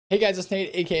Hey guys, it's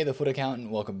Nate, aka TheFutAccountant.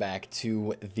 Welcome back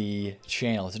to the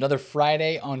channel. It's another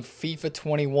Friday on FIFA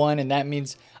 21, and that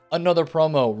means another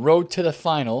promo. Road to the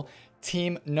final.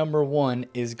 Team number 1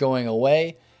 is going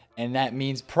away, and that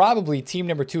means probably team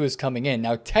number 2 is coming in.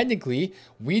 Now, technically,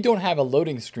 we don't have a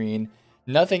loading screen.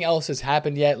 Nothing else has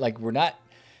happened yet.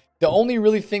 The only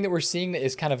really thing that we're seeing that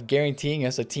is kind of guaranteeing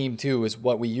us a team 2 is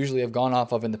what we usually have gone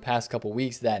off of in the past couple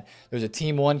weeks, that there's a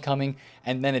team 1 coming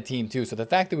and then a team 2. So the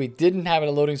fact that we didn't have it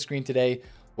a loading screen today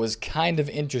was kind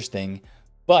of interesting,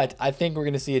 but I think we're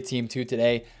going to see a team 2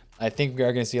 today. I think we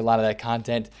are going to see a lot of that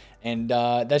content, and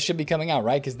that should be coming out,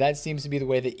 right? Because that seems to be the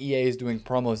way that EA is doing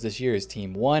promos this year, is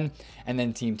team 1 and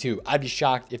then team 2. I'd be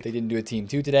shocked if they didn't do a team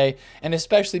 2 today, and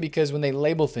especially because when they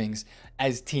label things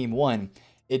as team 1,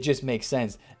 it just makes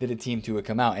sense that a team 2 would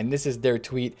come out. And this is their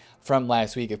tweet from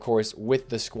last week, of course, with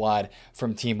the squad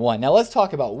from team 1. Now let's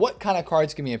talk about what kind of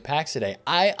cards can be in packs today.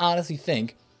 I honestly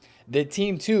think that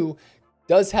team 2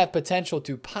 does have potential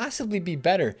to possibly be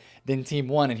better than team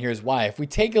 1, and here's why. If we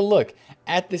take a look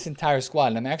at this entire squad,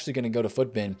 and I'm actually going to go to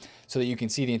Footbin so that you can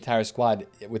see the entire squad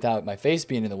without my face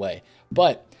being in the way.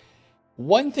 But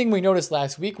one thing we noticed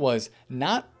last week was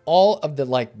not all of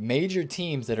the major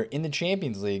teams that are in the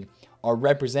Champions League are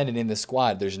represented in the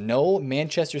squad. There's no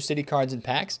Manchester City cards in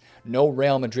packs, no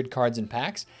Real Madrid cards in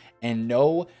packs, and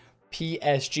no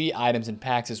PSG items in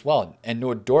packs as well, and no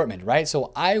Dortmund, right?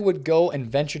 So I would go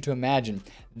and venture to imagine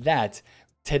that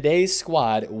today's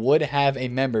squad would have a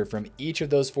member from each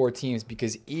of those 4 teams,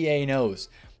 because EA knows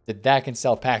that that can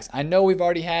sell packs. I know we've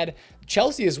already had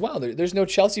Chelsea as well. There's no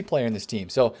Chelsea player in this team.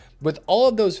 So with all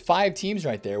of those 5 teams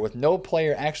right there, with no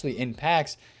player actually in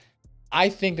packs, I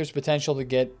think there's potential to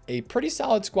get a pretty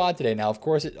solid squad today. Now, of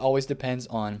course, it always depends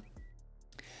on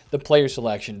the player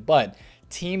selection, but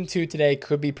team 2 today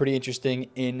could be pretty interesting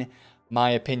in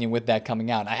my opinion with that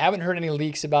coming out. I haven't heard any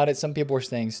leaks about it. Some people were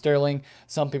saying Sterling.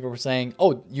 Some people were saying,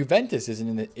 oh, Juventus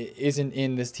isn't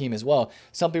in this team as well.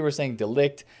 Some people were saying De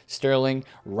Ligt, Sterling,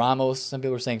 Ramos. Some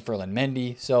people were saying Ferland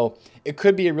Mendy. So it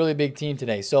could be a really big team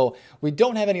today. So we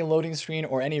don't have any loading screen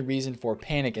or any reason for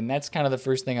panic, and that's kind of the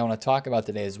first thing I want to talk about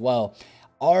today as well.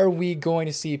 Are we going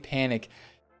to see panic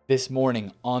this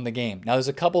morning on the game? Now, there's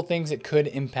a couple things that could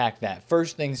impact that.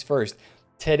 First things first,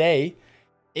 today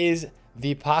is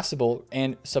the possible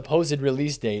and supposed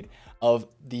release date of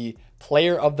the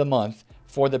player of the month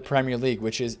for the Premier League,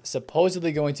 which is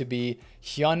supposedly going to be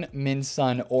Heung-min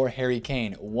Son or Harry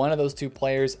Kane. One of those 2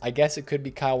 players. I guess it could be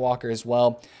Kyle Walker as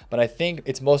well, but I think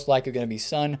it's most likely going to be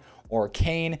Son or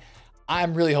Kane.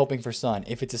 I'm really hoping for Son.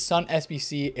 If it's a Son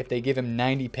SBC, if they give him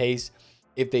 90 pace,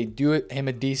 if they do him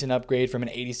a decent upgrade from an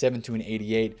 87 to an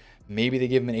 88, maybe they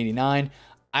give him an 89,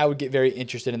 I would get very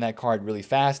interested in that card really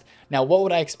fast. Now, what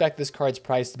would I expect this card's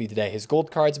price to be today? His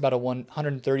gold card's about a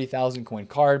 130,000 coin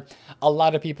card. A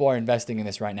lot of people are investing in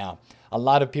this right now. A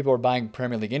lot of people are buying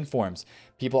Premier League informs.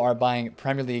 People are buying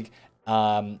Premier League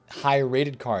higher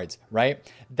rated cards, right?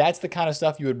 That's the kind of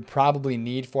stuff you would probably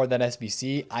need for that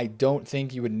SBC. I don't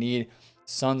think you would need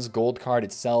Son's gold card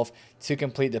itself to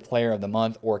complete the player of the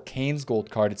month, or Kane's gold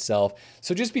card itself.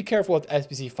 So just be careful with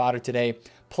SBC fodder today.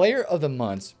 Player of the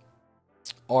months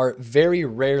are very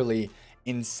rarely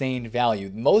insane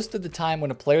value. Most of the time when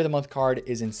a player of the month card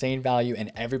is insane value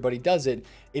and everybody does it,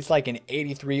 it's like an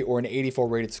 83 or an 84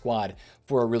 rated squad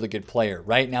for a really good player.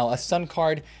 Right now, a Sun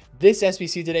card, this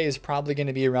SBC today is probably going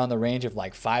to be around the range of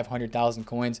like 500,000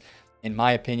 coins. In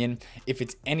my opinion, if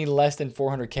it's any less than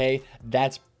 400k,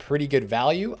 that's pretty good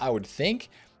value, I would think,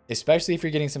 especially if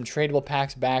you're getting some tradable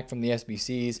packs back from the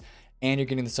SBCs and you're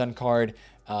getting the Sun card.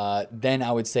 Then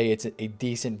I would say it's a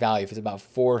decent value if it's about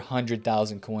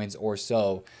 400,000 coins or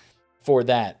so for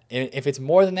that. If it's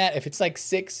more than that, if it's like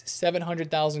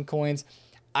 600,000-700,000 coins,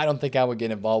 I don't think I would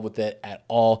get involved with it at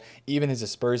all. Even as a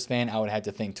Spurs fan, I would have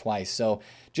to think twice. So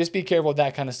just be careful with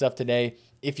that kind of stuff today.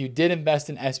 If you did invest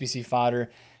in SBC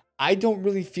fodder, I don't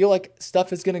really feel like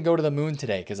stuff is going to go to the moon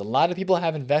today, because a lot of people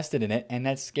have invested in it, and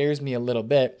that scares me a little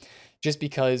bit just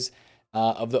because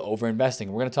of the overinvesting.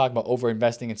 We're going to talk about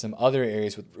overinvesting in some other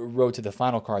areas with road to the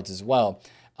final cards as well.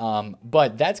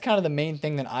 But that's kind of the main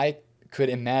thing that I could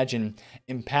imagine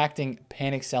impacting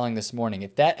panic selling this morning.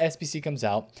 If that SBC comes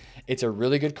out, it's a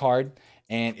really good card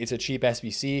and it's a cheap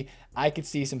SBC, I could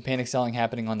see some panic selling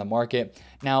happening on the market.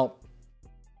 Now,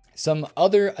 some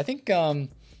other, I think,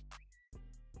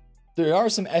 there are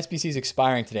some SBCs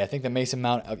expiring today. I think the Mason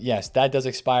Mount, yes, that does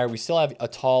expire. We still have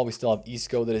Atal. We still have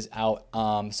Isco that is out.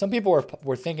 Some people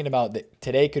were thinking about that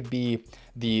today could be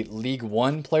the League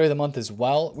One Player of the Month as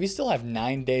well. We still have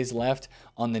 9 days left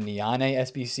on the Niane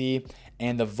SBC,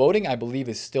 and the voting, I believe,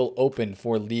 is still open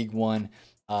for League One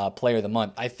Player of the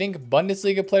Month. I think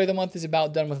Bundesliga Player of the Month is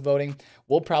about done with voting.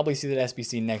 We'll probably see that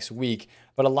SBC next week,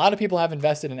 but a lot of people have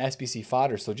invested in SBC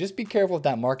fodder, so just be careful with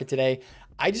that market today.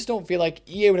 I just don't feel like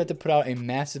EA would have to put out a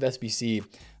massive SBC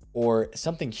or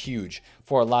something huge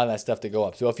for a lot of that stuff to go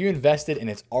up. So if you invested and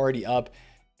it's already up,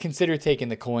 consider taking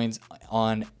the coins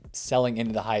on selling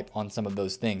into the hype on some of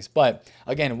those things. But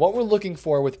again, what we're looking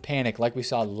for with panic, like we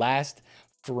saw last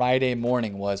Friday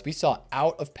morning, was we saw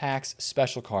out of packs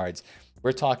special cards.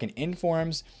 We're talking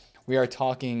informs. We are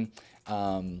talking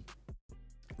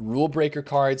rule breaker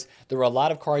cards. There were a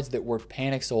lot of cards that were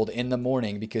panic sold in the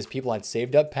morning because people had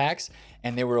saved up packs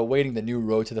and they were awaiting the new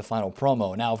road to the final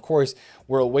promo. Now, of course,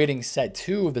 we're awaiting set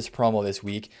 2 of this promo this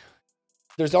week.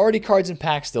 There's already cards in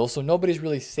packs still, so nobody's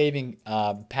really saving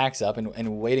packs up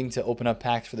and waiting to open up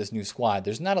packs for this new squad.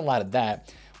 There's not a lot of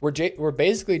that. We're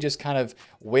basically just kind of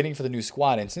waiting for the new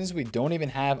squad. And since we don't even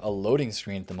have a loading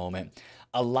screen at the moment,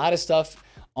 a lot of stuff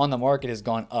on the market has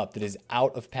gone up that is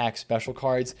out of pack special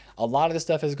cards. A lot of the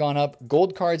stuff has gone up.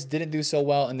 Gold cards didn't do so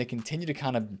well, and they continue to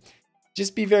kind of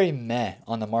just be very meh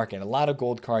on the market. A lot of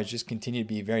gold cards just continue to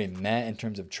be very meh in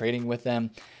terms of trading with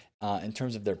them. In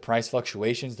terms of their price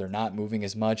fluctuations, they're not moving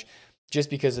as much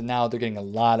just because now they're getting a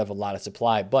lot of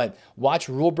supply. But watch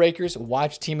rule breakers,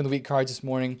 watch team of the week cards this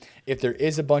morning. If there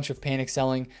is a bunch of panic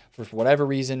selling for whatever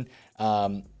reason,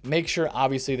 make sure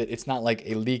obviously that it's not like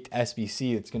a leaked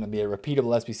SBC. It's going to be a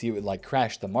repeatable SBC that would like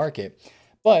crash the market,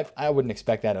 but I wouldn't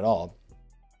expect that at all.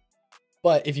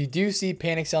 But if you do see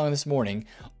panic selling this morning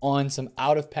on some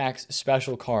out of packs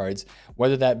special cards,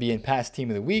 whether that be in past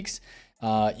team of the weeks,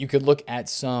 you could look at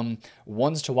some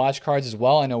ones to watch cards as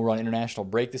well. I know we're on international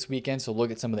break this weekend, so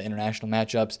look at some of the international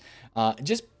matchups.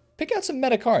 Just pick out some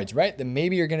meta cards, right, that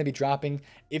maybe you're going to be dropping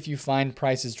if you find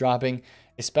prices dropping,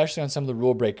 especially on some of the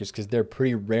rule breakers because they're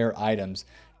pretty rare items.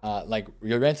 Like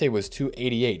Llorente was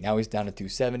 288, now he's down to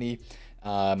 270.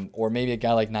 Or maybe a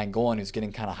guy like Nainggolan who's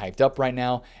getting kind of hyped up right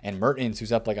now, and Mertens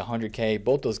who's up like 100K.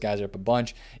 Both those guys are up a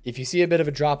bunch. If you see a bit of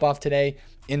a drop off today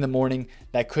in the morning,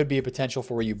 that could be a potential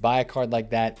for where you buy a card like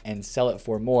that and sell it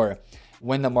for more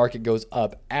when the market goes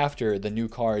up after the new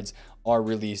cards are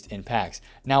released in packs.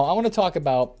 Now, I want to talk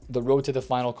about the road to the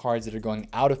final cards that are going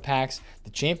out of packs, the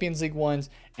Champions League ones,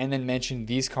 and then mention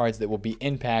these cards that will be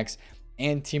in packs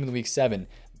and Team of the Week 7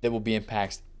 that will be in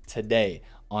packs today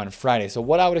on Friday. So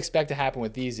what I would expect to happen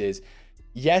with these is,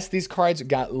 yes, these cards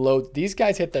got low. These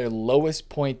guys hit their lowest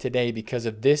point today because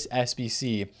of this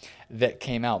SBC that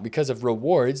came out, because of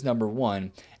rewards, number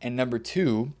one, and number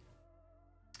two,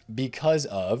 because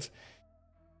of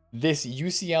this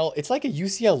UCL. It's like a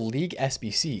UCL League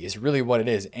SBC is really what it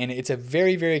is. And it's a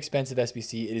very, very expensive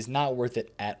SBC. It is not worth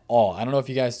it at all. I don't know if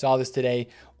you guys saw this today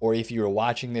or if you were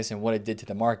watching this and what it did to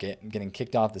the market. I'm getting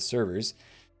kicked off the servers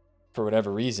for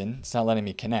whatever reason. It's not letting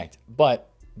me connect. But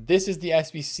this is the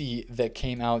SBC that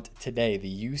came out today.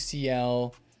 The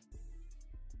UCL,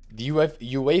 the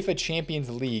UEFA Champions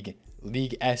League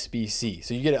SBC.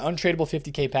 So you get an untradeable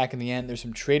 50K pack in the end. There's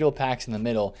some tradable packs in the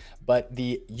middle, but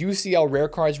the UCL rare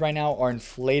cards right now are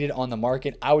inflated on the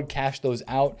market. I would cash those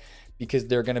out because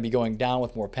they're going to be going down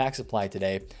with more pack supply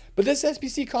today. But this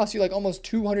SBC costs you like almost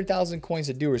 200,000 coins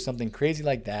to do or something crazy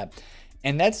like that.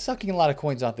 And that's sucking a lot of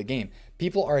coins off the game.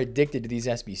 People are addicted to these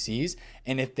SBCs,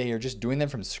 and if they are just doing them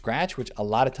from scratch, which a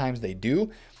lot of times they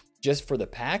do, just for the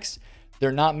packs,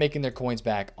 they're not making their coins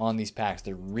back on these packs.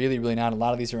 They're really, really not. A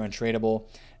lot of these are untradeable,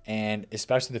 and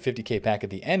especially the 50K pack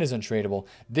at the end is untradeable.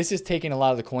 This is taking a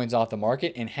lot of the coins off the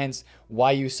market, and hence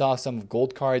why you saw some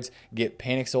gold cards get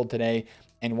panic sold today,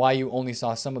 and why you only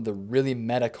saw some of the really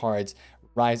meta cards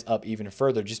rise up even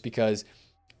further, just because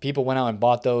people went out and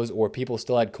bought those, or people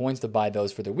still had coins to buy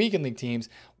those for their weekend league teams,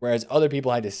 whereas other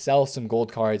people had to sell some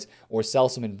gold cards or sell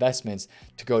some investments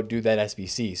to go do that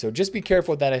SBC. So just be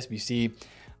careful with that SBC.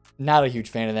 Not a huge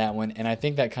fan of that one, and I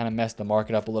think that kind of messed the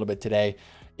market up a little bit today.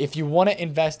 If you want to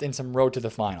invest in some road to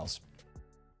the finals,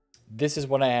 this is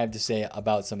what I have to say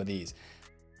about some of these.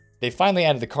 They finally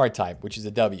added the card type, which is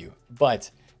a W, but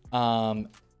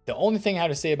the only thing I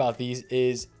have to say about these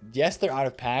is, yes, they're out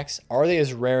of packs. Are they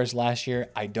as rare as last year?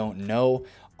 I don't know.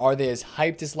 Are they as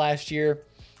hyped as last year?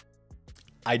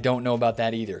 I don't know about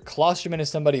that either. Klosterman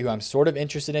is somebody who I'm sort of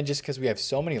interested in just because we have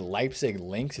so many Leipzig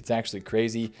links. It's actually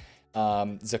crazy.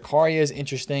 Zakaria is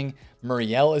interesting.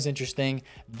 Muriel is interesting.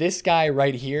 This guy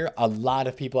right here, a lot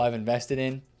of people I've invested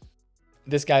in.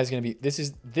 This guy is going to be, this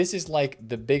is like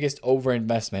the biggest over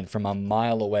investment from a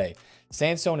mile away.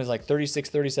 Sandstone is like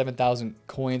 37,000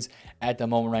 coins at the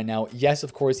moment right now. Yes,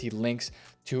 of course, he links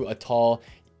to Atal,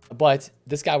 but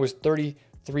this guy was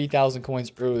 3,000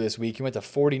 coins earlier this week. He went to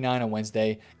 49 on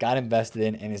Wednesday, got invested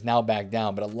in, and is now back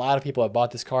down. But a lot of people have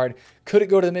bought this card. Could it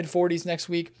go to the mid 40s next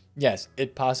week? Yes,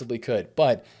 it possibly could.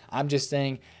 But I'm just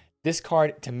saying, this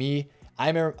card, to me, I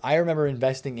remember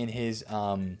investing in his,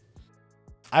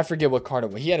 I forget what card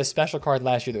it was. He had a special card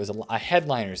last year that was a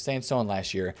headliner, Son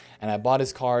last year, and I bought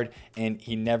his card, and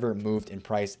he never moved in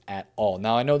price at all.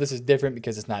 Now, I know this is different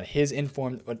because it's not his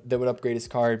inform that would upgrade his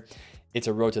card. It's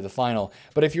a road to the final.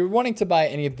 But if you're wanting to buy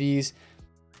any of these,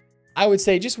 I would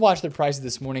say just watch the prices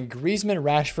this morning. Griezmann,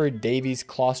 Rashford, Davies,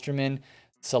 Klosterman,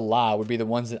 Salah would be the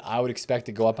ones that I would expect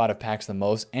to go up out of packs the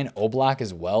most, and Oblak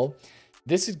as well.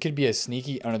 This could be a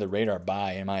sneaky under the radar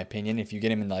buy, in my opinion, if you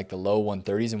get him in like the low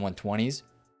 130s and 120s.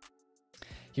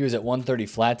 He was at 130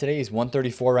 flat today. He's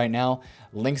 134 right now.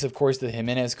 Links, of course, to the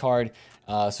Jimenez card.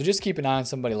 So just keep an eye on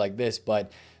somebody like this.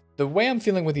 But the way I'm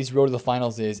feeling with these road to the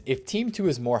finals is if Team 2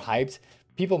 is more hyped,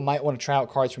 people might want to try out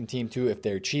cards from Team 2 if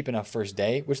they're cheap enough first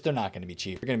day, which they're not going to be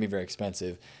cheap. They're going to be very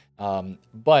expensive.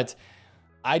 But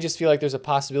I just feel like there's a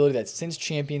possibility that since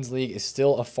Champions League is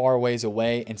still a far ways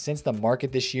away, and since the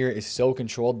market this year is so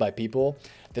controlled by people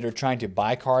that are trying to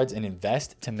buy cards and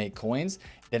invest to make coins,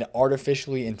 that it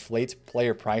artificially inflates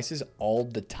player prices all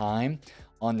the time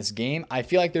on this game, I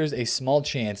feel like there's a small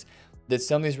chance that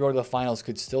some of these road to the finals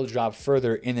could still drop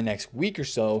further in the next week or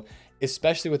so,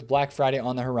 especially with Black Friday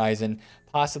on the horizon,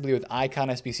 possibly with Icon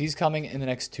SBCs coming in the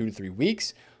next 2 to 3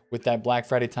 weeks with that Black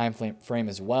Friday time frame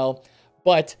as well.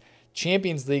 But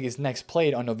Champions League is next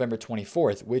played on November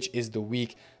 24th, which is the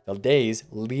days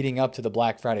leading up to the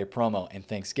Black Friday promo and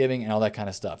Thanksgiving and all that kind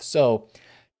of stuff. So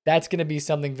that's going to be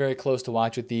something very close to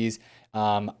watch with these.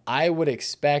 I would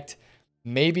expect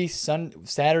maybe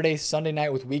Saturday, Sunday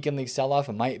night with Weekend League sell-off,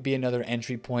 it might be another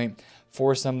entry point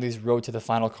for some of these road to the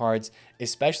final cards,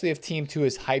 especially if Team 2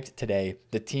 is hyped today.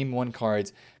 The Team 1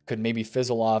 cards could maybe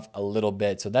fizzle off a little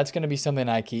bit. So that's going to be something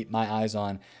I keep my eyes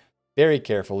on very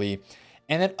carefully.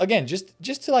 And then again,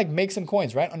 just to like make some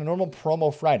coins, right? On a normal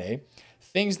promo Friday,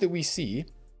 things that we see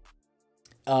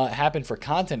happen for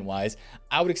content-wise,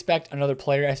 I would expect another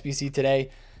player SBC today.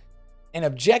 An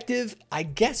objective, I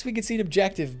guess we could see an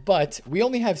objective, but we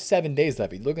only have 7 days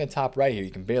left. If you look at the top right here,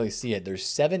 you can barely see it. There's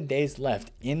 7 days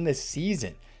left in the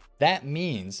season. That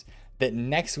means that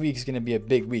next week is going to be a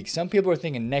big week. Some people are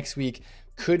thinking next week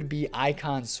could be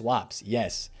icon swaps.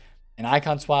 Yes. And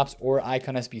icon swaps or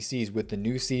icon SBCs with the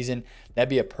new season, that'd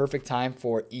be a perfect time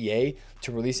for EA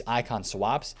to release icon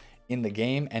swaps in the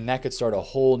game, and that could start a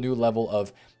whole new level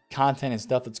of content and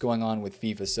stuff that's going on with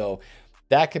FIFA. So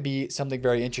that could be something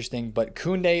very interesting. But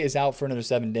Koundé is out for another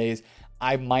 7 days.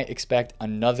 I might expect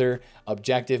another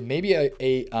objective, maybe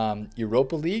a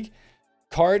Europa League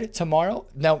card tomorrow.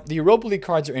 Now, the Europa League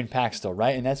cards are in packs still,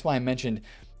 right? And that's why I mentioned,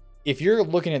 if you're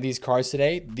looking at these cards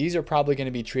today, these are probably going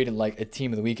to be treated like a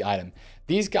Team of the Week item.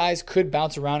 These guys could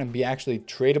bounce around and be actually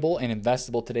tradable and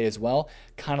investable today as well,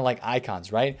 kind of like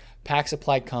icons, right? Pack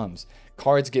supply comes.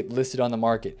 Cards get listed on the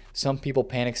market. Some people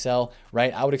panic sell,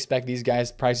 right? I would expect these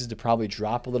guys' prices to probably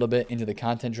drop a little bit into the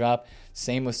content drop.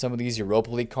 Same with some of these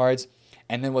Europa League cards.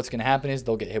 And then what's going to happen is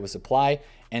they'll get hit with supply,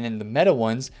 and then the meta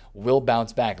ones will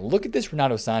bounce back. Look at this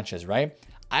Renato Sanchez, right?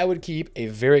 I would keep a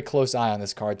very close eye on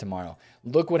this card tomorrow.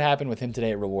 Look what happened with him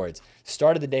today at rewards.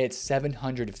 Started the day at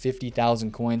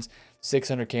 750,000 coins,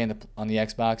 600K on the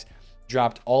Xbox,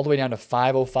 dropped all the way down to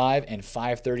 505 and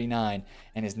 539,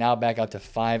 and is now back out to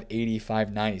 580,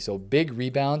 590. So big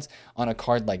rebounds on a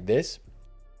card like this.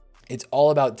 It's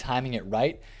all about timing it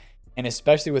right, and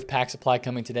especially with pack supply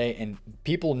coming today and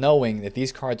people knowing that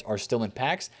these cards are still in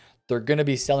packs, they're going to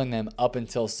be selling them up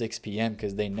until 6 p.m.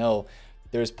 because they know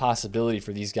there's possibility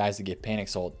for these guys to get panic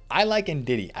sold. I like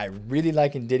Ndidi. I really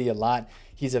like Ndidi a lot.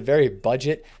 He's a very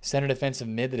budget center defensive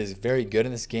mid that is very good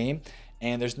in this game.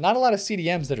 And there's not a lot of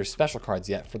CDMs that are special cards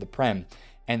yet for the Prem.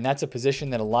 And that's a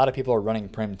position that a lot of people are running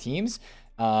Prem teams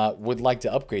would like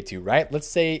to upgrade to, right? Let's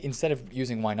say instead of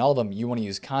using Wijnaldum, you want to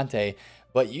use Kante,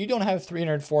 but you don't have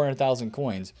 300, 400,000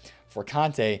 coins for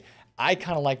Kante. I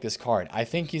kind of like this card. I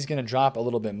think he's going to drop a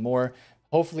little bit more,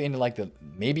 hopefully into like the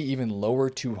maybe even lower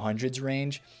 200s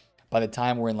range by the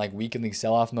time we're in like Weekend League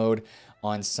sell-off mode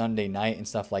on Sunday night and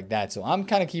stuff like that. So I'm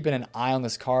kind of keeping an eye on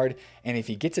this card, and if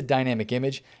he gets a dynamic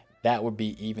image, that would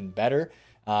be even better.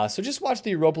 So just watch the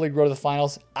Europa League road to the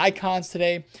finals. Icons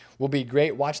today will be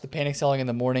great. Watch the panic selling in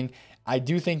the morning. I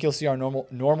do think you'll see our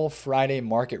normal Friday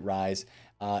market rise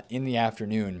in the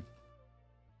afternoon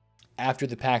after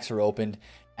the packs are opened,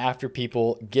 after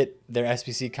people get their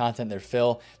SBC content, their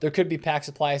fill. There could be pack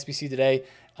supply SBC today,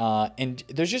 and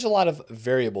there's just a lot of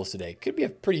variables today. Could be a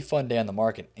pretty fun day on the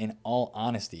market, in all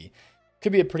honesty.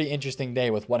 could be a pretty interesting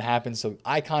day with what happens. So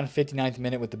icon 59th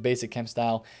minute with the basic chem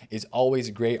style is always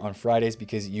great on Fridays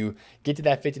because you get to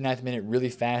that 59th minute really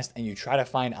fast and you try to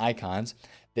find icons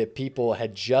that people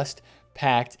had just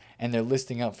packed and they're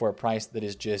listing up for a price that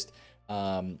is just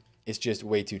it's just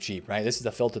way too cheap, right? This is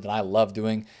a filter that I love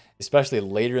doing, especially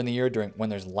later in the year when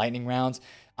there's lightning rounds.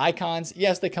 Icons,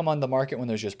 yes, they come on the market when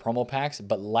there's just promo packs,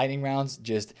 but lightning rounds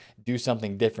just do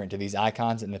something different to these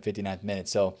icons in the 59th minute.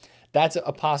 So that's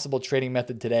a possible trading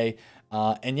method today.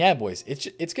 And yeah, boys,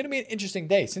 it's going to be an interesting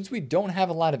day. Since we don't have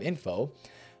a lot of info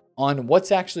on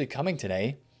what's actually coming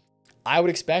today, I would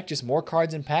expect just more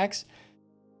cards and packs,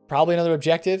 probably another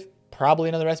objective, probably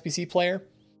another SBC player.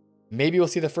 Maybe we'll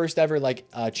see the first ever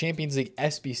Champions League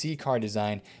SBC card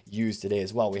design used today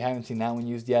as well. We haven't seen that one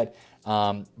used yet.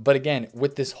 But again,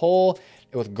 with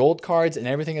gold cards and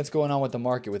everything that's going on with the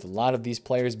market, with a lot of these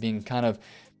players being kind of,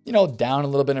 down a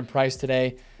little bit in price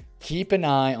today, keep an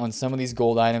eye on some of these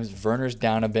gold items. Werner's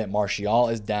down a bit. Martial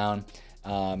is down.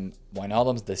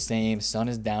 Wijnaldum's the same. Son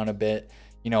is down a bit.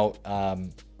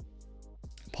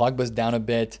 Pogba's down a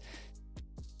bit.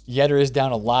 Yetter is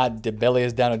down a lot. Dembele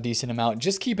is down a decent amount.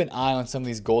 Just keep an eye on some of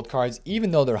these gold cards,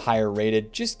 even though they're higher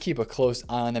rated. Just keep a close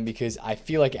eye on them because I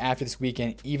feel like after this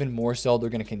weekend, even more so, they're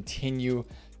going to continue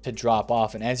to drop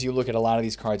off. And as you look at a lot of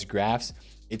these cards graphs,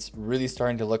 it's really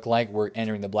starting to look like we're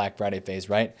entering the Black Friday phase,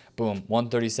 right? Boom,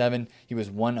 137. He was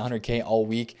 100K all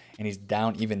week, and he's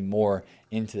down even more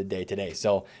into the day today.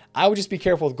 So I would just be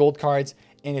careful with gold cards.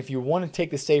 And if you want to take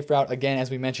the safe route, again,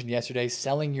 as we mentioned yesterday,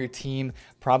 selling your team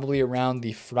probably around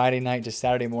the Friday night to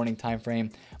Saturday morning time frame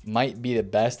might be the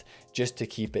best, just to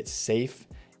keep it safe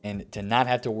and to not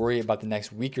have to worry about the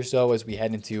next week or so as we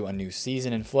head into a new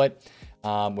season in foot,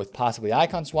 with possibly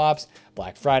icon swaps,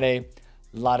 Black Friday,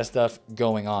 a lot of stuff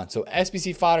going on. So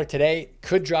SBC fodder today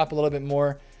could drop a little bit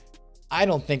more. I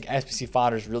don't think SBC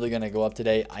fodder is really going to go up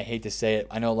today. I hate to say it.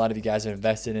 I know a lot of you guys have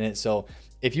invested in it. So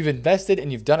if you've invested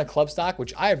and you've done a club stock,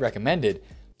 which I have recommended,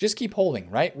 just keep holding,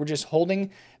 right? We're just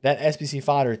holding that SBC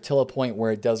fodder till a point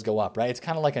where it does go up, right? It's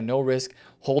kind of like a no risk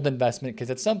hold investment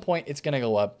because at some point it's going to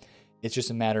go up. It's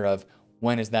just a matter of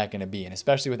when is that going to be? And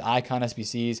especially with icon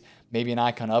SBCs, maybe an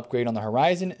icon upgrade on the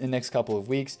horizon in the next couple of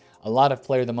weeks, a lot of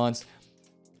player of the months,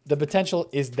 the potential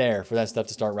is there for that stuff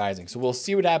to start rising. So we'll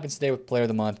see what happens today with player of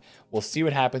the month. We'll see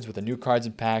what happens with the new cards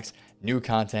and packs, new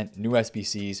content, new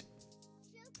SBCs,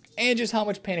 and just how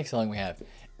much panic selling we have.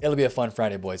 It'll be a fun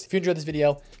Friday, boys. If you enjoyed this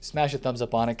video, smash a thumbs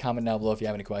up on it. Comment down below if you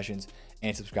have any questions,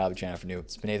 and subscribe to the channel for new.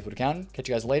 It's been TheFutAccountant. Catch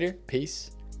you guys later.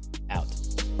 Peace out.